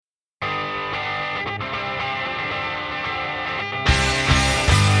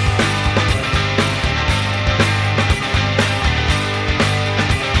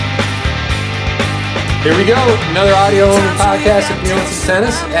Here we go, another audio-only podcast of Nuance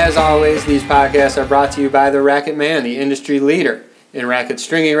Tennis. As always, these podcasts are brought to you by The Racket Man, the industry leader in racket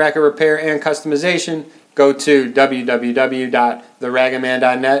stringing, racket repair, and customization. Go to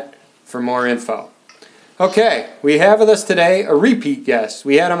www.theracketman.net for more info. Okay, we have with us today a repeat guest.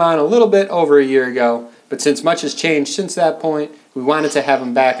 We had him on a little bit over a year ago, but since much has changed since that point, we wanted to have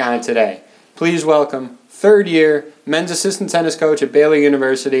him back on today. Please welcome third-year men's assistant tennis coach at Baylor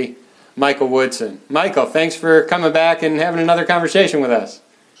University, Michael Woodson. Michael, thanks for coming back and having another conversation with us.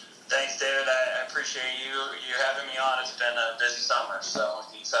 Thanks, David. I appreciate you having me on. It's been a busy summer, so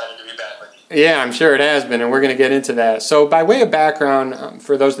I'm excited to be back with you. Yeah, I'm sure it has been, and we're going to get into that. So by way of background,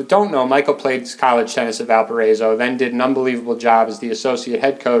 for those that don't know, Michael played college tennis at Valparaiso, then did an unbelievable job as the associate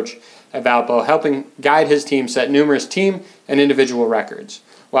head coach at Valpo, helping guide his team set numerous team and individual records.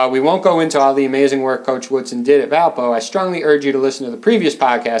 While we won't go into all the amazing work Coach Woodson did at Valpo, I strongly urge you to listen to the previous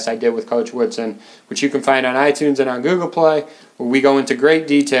podcast I did with Coach Woodson, which you can find on iTunes and on Google Play, where we go into great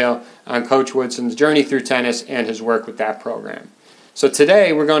detail on Coach Woodson's journey through tennis and his work with that program. So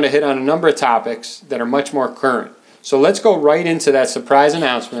today we're going to hit on a number of topics that are much more current. So let's go right into that surprise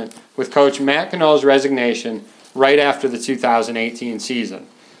announcement with Coach Matt Cano's resignation right after the 2018 season.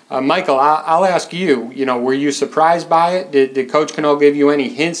 Michael, I'll ask you, were you surprised by it? Did Coach Cano give you any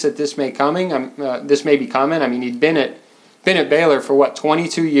hints that this may be coming? I mean, he'd been at Baylor for,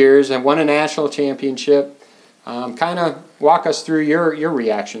 22 years and won a national championship. Kind of walk us through your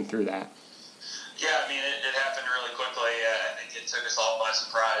reaction through that. Yeah, I mean, it happened really quickly. I think it took us all by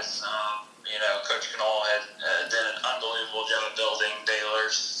surprise. Coach Cano had did an unbelievable job building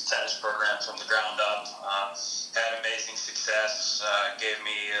Baylor's tennis program from the ground up. Had amazing success, gave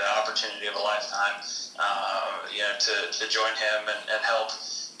me the opportunity of a lifetime, to join him and help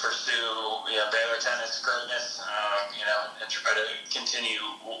pursue, Baylor tennis greatness, and try to continue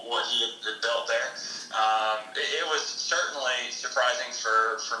what he had built there. It was certainly surprising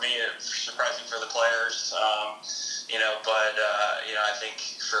for me, surprising for the players, but I think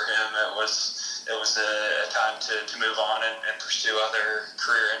for him it was a time to move on and pursue other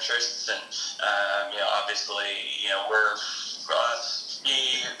career interests. And, obviously, we're us,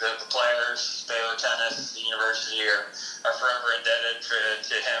 me, the players, Baylor Tennis, the university are forever indebted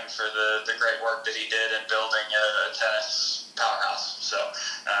to him for the great work that he did in building a tennis powerhouse. So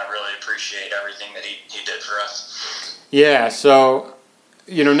I really appreciate everything that he did for us. Yeah, so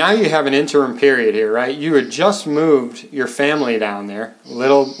now you have an interim period here, right? You had just moved your family down there a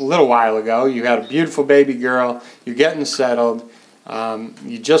little while ago. You had a beautiful baby girl. You're getting settled.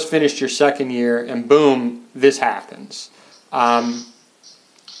 You just finished your second year, and boom, this happens.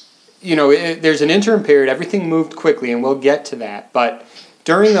 There's an interim period. Everything moved quickly, and we'll get to that. But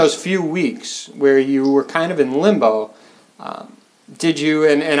during those few weeks where you were kind of in limbo, did you,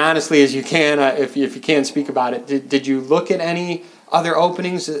 and honestly as you can, if you can speak about it, did you look at any other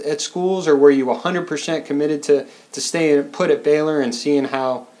openings at schools, or were you 100% committed to staying put at Baylor and seeing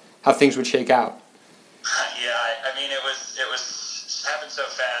how things would shake out? Yeah, I mean, it was happened so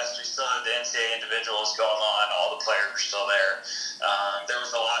fast. We still had the NCAA individuals going on. All the players were still there. There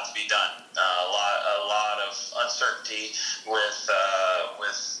was a lot to be done. A lot of uncertainty with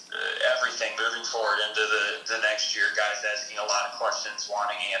everything moving forward into the next year. Guys asking a lot of questions,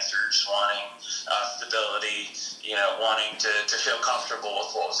 wanting answers, wanting stability. Wanting to feel comfortable with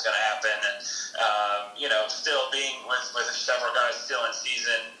what was going to happen, and still being with several guys still in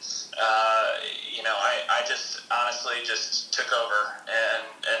season. I just honestly just took over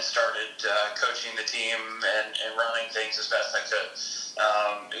and started coaching the team and running things as best I could.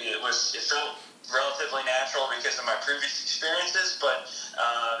 It felt relatively natural because of my previous experiences, but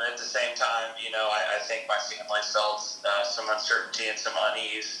at the same time, I think my family felt some uncertainty and some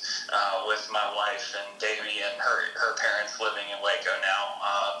unease with my wife and Davey and her parents living in Waco now.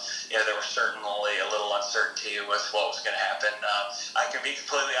 There was certainly a little uncertainty with what was going to happen. I can be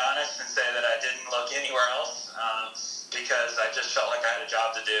completely honest and say that I didn't look anywhere else because I just felt like I had a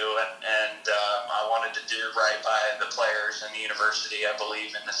job to do, and I wanted to do right by the players and the university. I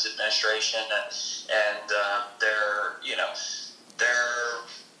believe in this administration and their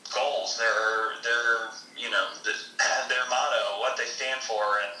goals, their motto, what they stand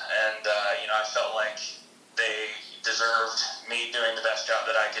for, and I felt like they deserved me doing the best job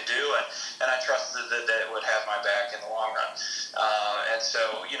that I could do, and I trusted that they would have my back in the long run. And so,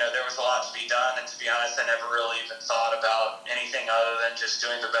 there was a lot to be done, and to be honest, I never really even thought about anything other than just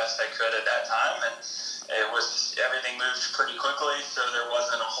doing the best I could at that time, and everything moved pretty quickly, so there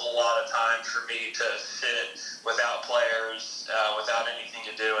wasn't a whole lot of time for me to sit without players, without anything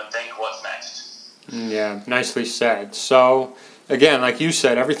to do, and think what's next. Yeah, nicely said. So, again, like you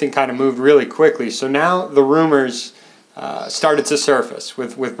said, everything kind of moved really quickly. So now the rumors started to surface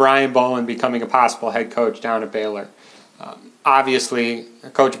with Brian Bolin becoming a possible head coach down at Baylor. Obviously,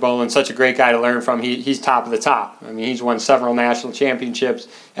 Coach Bolin's such a great guy to learn from. He's top of the top. I mean, he's won several national championships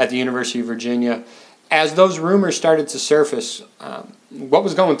at the University of Virginia. As those rumors started to surface, what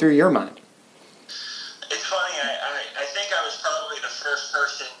was going through your mind? It's funny. I think I was probably the first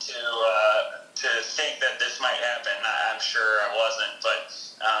person to think that this might happen. I'm sure I wasn't, but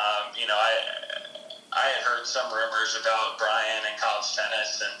I had heard some rumors about Brian and college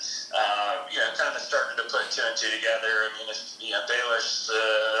tennis, and kind of started to put two and two together. I mean, Baylor's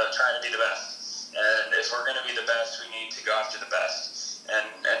trying to be the best, and if we're going to be the best, we need to go after the best. And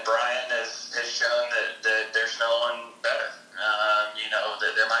Brian has shown that there's no one better.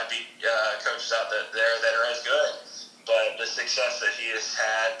 That there might be coaches out there that are as good, but the success that he has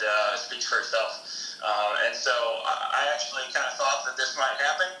had speaks for itself. And so I actually kind of thought that this might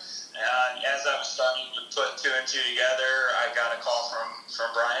happen. As I was starting to put two and two together, I got a call from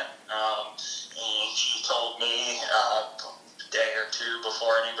Brian, and he told me a day or two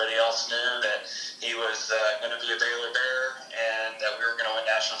before anybody else knew that he was going to be a Baylor Bear and that we were going to win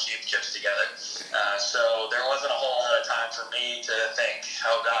national championships together. So there wasn't a whole lot of time for me to think,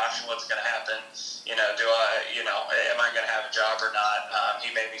 oh gosh, what's going to happen? Am I going to have a job or not?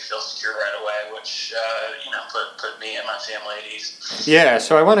 He made me feel secure right away, which, put me and my family at ease. Yeah,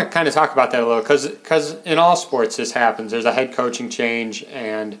 so I want to kind of talk about that a little because in all sports this happens. There's a head coaching change,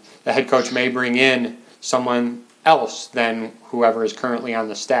 and the head coach may bring in someone else than whoever is currently on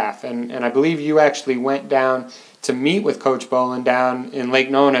the staff. And I believe you actually went down to meet with Coach Bolin down in Lake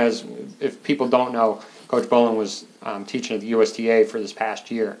Nona. As if people don't know, Coach Bolin was teaching at the USTA for this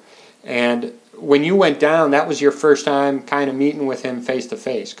past year. And when you went down, that was your first time kind of meeting with him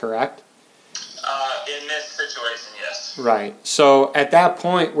face-to-face, correct? In this situation, yes. Right. So at that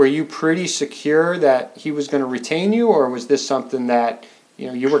point, were you pretty secure that he was going to retain you, or was this something that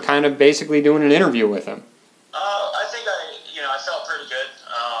you were kind of basically doing an interview with him? I think I felt pretty good.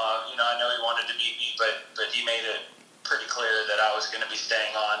 I know he wanted to meet me, but he made it pretty clear that I was going to be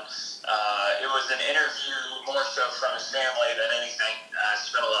staying on. It was an interview more so from his family than anything. I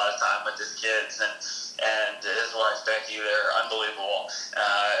spent a lot of time with his kids and his wife Becky. They're unbelievable.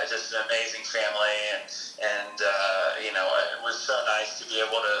 Just an amazing family, and it was so nice to be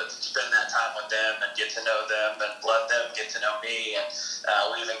able to spend that time with them and get to know them and let them get to know me. And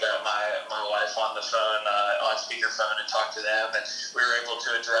we even got my wife on the phone, on speakerphone, and talked to them, and we were able to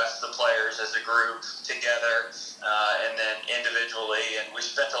address the players as a group together, and then individually. And we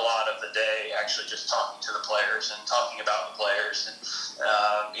spent a lot of the day actually just talking to the players and talking about the players, and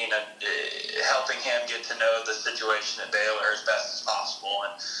helping him get to know the situation at Baylor as best as possible.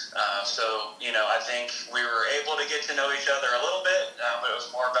 And I think we were able to get to know each other a little bit, but it was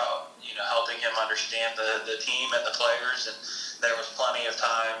more about helping him understand the team and the players. And there was plenty of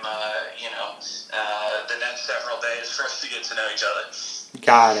time, the next several days for us to get to know each other.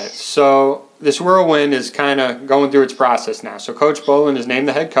 Got it. So this whirlwind is kind of going through its process now. So Coach Bolin is named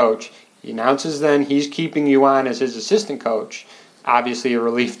the head coach. He announces then he's keeping you on as his assistant coach. Obviously a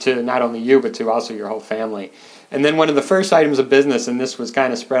relief to not only you, but to also your whole family. And then one of the first items of business, and this was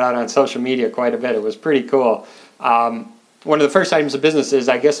kind of spread out on social media quite a bit. It was pretty cool. One of the first items of business is,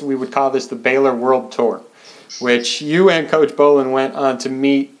 I guess we would call this the Baylor World Tour, which you and Coach Bolin went on to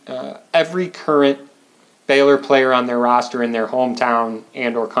meet every current Baylor player on their roster in their hometown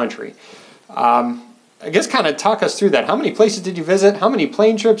and or country. I guess kind of talk us through that. How many places did you visit? How many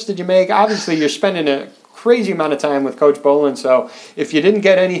plane trips did you make? Obviously, you're spending a crazy amount of time with Coach Bolin, so if you didn't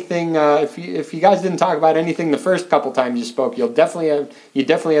get anything, if you guys didn't talk about anything the first couple times you spoke, you definitely had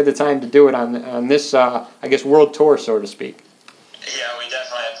the time to do it on this, I guess, world tour, so to speak. Yeah, we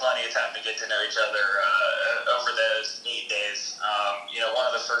definitely had plenty of time to get to know each other over those 8 days. One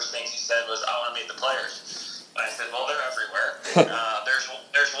of the first things he said was, "I want to meet the players." And I said, "Well, they're everywhere.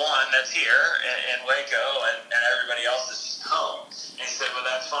 There's one that's here in Waco, and everybody else is just home." And he said, "Well,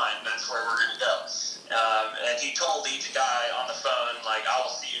 that's fine. That's where we're going to go." And he told each guy on the phone, like, "I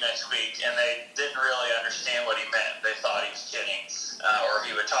will see you next week." And they didn't really understand what he meant. They thought he was kidding, or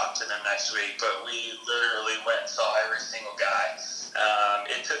he would talk to them next week. But we literally went and saw every single guy.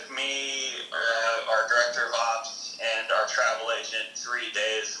 It took me, our director of ops, and our travel agent 3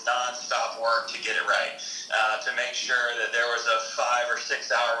 days nonstop work to get it right, to make sure that there was a 5 or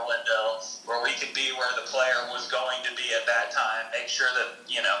 6 hour window where we could be where the player was going to be at that time, make sure that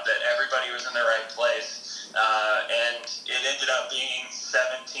that everybody was in the right place, and it ended up being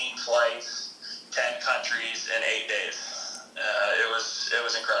 17 flights, 10 countries in 8 days. It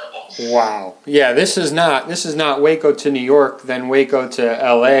was incredible. Wow. Yeah, this is not Waco to New York, then Waco to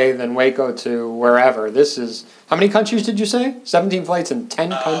LA, then Waco to wherever. This is, how many countries did you say? 17 flights in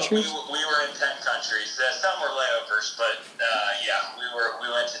 10 countries? We were in 10 countries. Some were layovers, but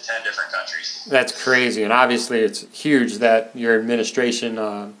we went to 10 different countries. That's crazy, and obviously it's huge that your administration,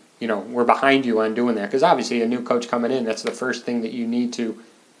 we're behind you on doing that, because obviously a new coach coming in, that's the first thing that you need to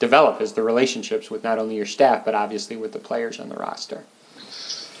develop is the relationships with not only your staff, but obviously with the players on the roster.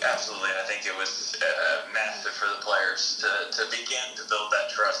 Absolutely. I think it was massive for the players to begin to build that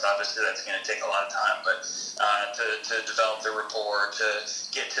trust. Obviously, that's going to take a lot of time, but to develop the rapport, to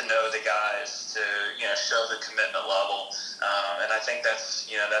get to know the guys, to show the commitment level, and I think that's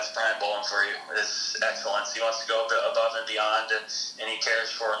Brian Boland for you. His excellence. He wants to go above and beyond, and he cares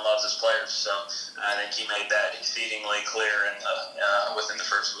for and loves his players. So I think he made that exceedingly clear within the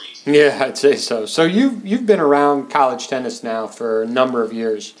first week. Yeah, I'd say so. So you've been around college tennis now for a number of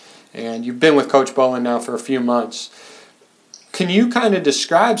years, and you've been with Coach Boland now for a few months. Can you kind of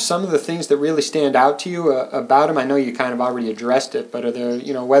describe some of the things that really stand out to you about him? I know you kind of already addressed it, but are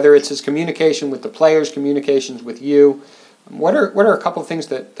there, whether it's his communication with the players, communications with you, what are a couple of things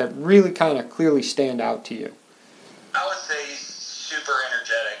that really kind of clearly stand out to you? I would say he's super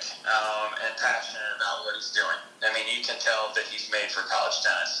energetic and passionate about what he's doing. I mean, you can tell that he's made for college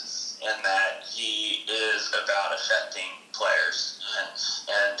tennis and that he is about affecting players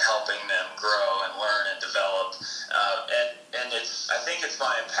and helping them grow and learn and develop. And I think it's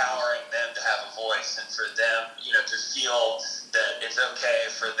by empowering them to have a voice and for them, to feel that it's okay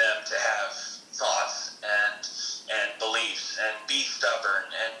for them to have thoughts and beliefs and be stubborn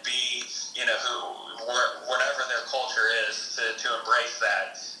and be, whatever their culture is, to embrace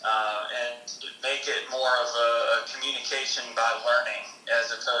that and make it more of a communication by learning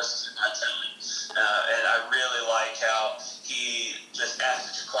as opposed to by telling. And I really like how he just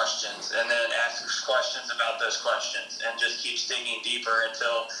asks questions and then asks questions about those questions and just keeps digging deeper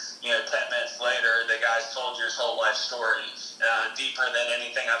until 10 minutes later the guy's told you his whole life story, deeper than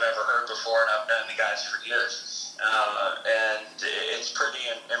anything I've ever heard before, and I've known the guys for years. And it's pretty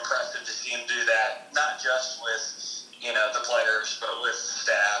impressive to see him do that, not just with the players, but with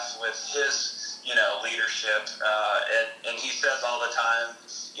staff, with his leadership, and he says all the time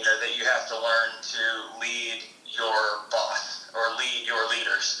that you have to learn to lead your boss or lead your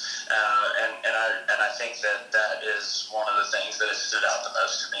leaders, and I think that is one of the things that has stood out the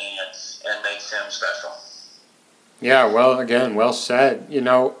most to me and makes him special. Yeah, well, again, well said.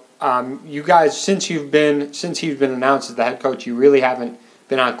 You guys, since he's been announced as the head coach, you really haven't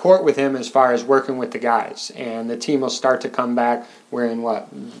been on court with him as far as working with the guys. And the team will start to come back. We're in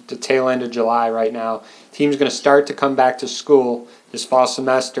the tail end of July right now. Team's going to start to come back to school this fall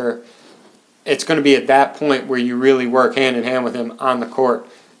semester. It's going to be at that point where you really work hand in hand with him on the court.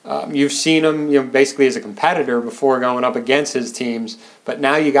 You've seen him, basically as a competitor before going up against his teams, but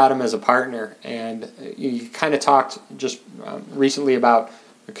now you got him as a partner. And you kind of talked just recently about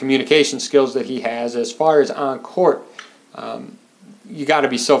the communication skills that he has. As far as on court, you got to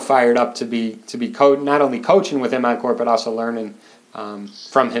be so fired up to be not only coaching with him on court, but also learning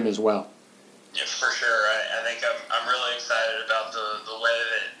from him as well. Yeah, for sure. I think I'm really excited about the way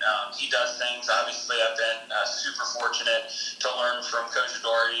that he does things. Obviously, I've been super fortunate to learn from Coach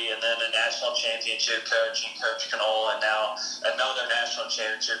Doherty and then a national championship coach and Coach Knoll, and now another national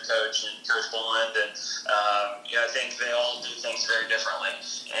championship coach and Coach Boland. And I think they all do things very differently.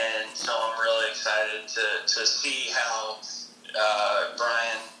 And so I'm really excited to see how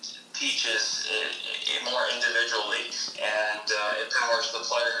Brian teaches it more individually and empowers the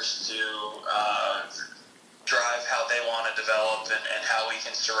players to drive how they want to develop and how we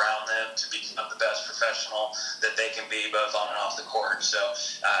can surround them to become the best professional that they can be both on and off the court. So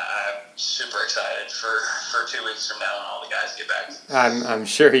I'm super excited for 2 weeks from now when all the guys get back. I'm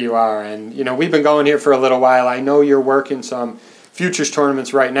sure you are. And, we've been going here for a little while. I know you're working some futures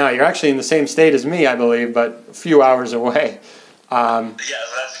tournaments right now. You're actually in the same state as me, I believe, but a few hours away. Yeah,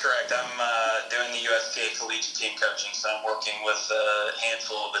 that's correct. I'm doing the USTA collegiate team coaching, so I'm working with a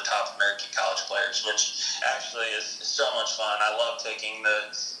handful of the top American college players, which actually is so much fun. I love taking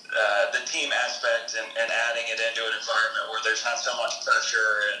the team aspect and adding it into an environment where there's not so much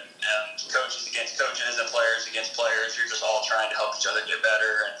pressure and coaches against coaches and players against players. You're just all trying to help each other get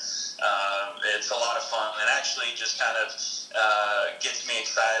better, and it's a lot of fun and actually just kind of gets me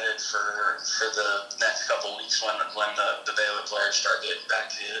excited for the next couple of weeks when the Baylor players start getting back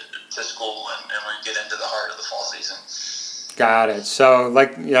to school and we get into the heart of the fall season. Got it. So,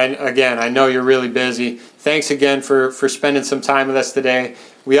 again, I know you're really busy. thanks again for spending some time with us today.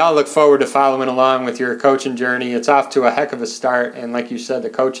 We all look forward to following along with your coaching journey. It's off to a heck of a start, and like you said, the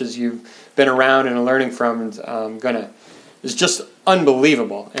coaches you've been around and learning from is just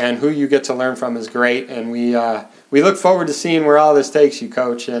unbelievable, and who you get to learn from is great, and we look forward to seeing where all this takes you,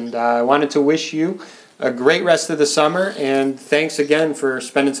 Coach. And I wanted to wish you a great rest of the summer, and thanks again for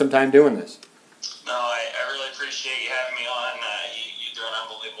spending some time doing this. No, I really appreciate you having me on. You do an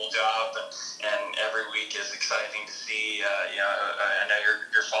unbelievable job, and every week is exciting to see. I know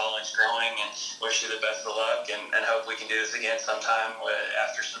your following's growing, and wish you the best of luck, and hope we can do this again sometime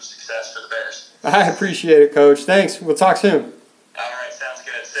after some success for the Bears. I appreciate it, Coach. Thanks. We'll talk soon. All right, sounds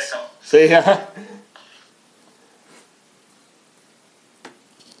good. Sick 'em. See ya.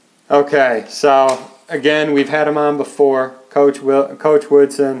 Okay, so again, we've had him on before, Coach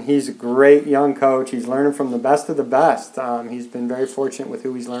Woodson. He's a great young coach. He's learning from the best of the best. He's been very fortunate with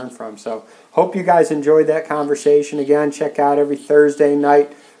who he's learned from. So hope you guys enjoyed that conversation. Again, check out every Thursday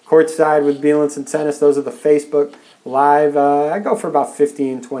night, Courtside with Beelance and Tennis. Those are the Facebook Live. I go for about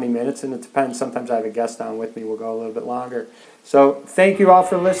 15, 20 minutes, and it depends. Sometimes I have a guest on with me. We'll go a little bit longer. So thank you all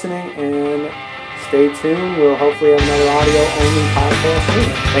for listening, and stay tuned. We'll hopefully have another audio-only podcast soon.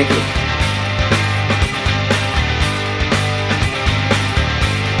 Thank you.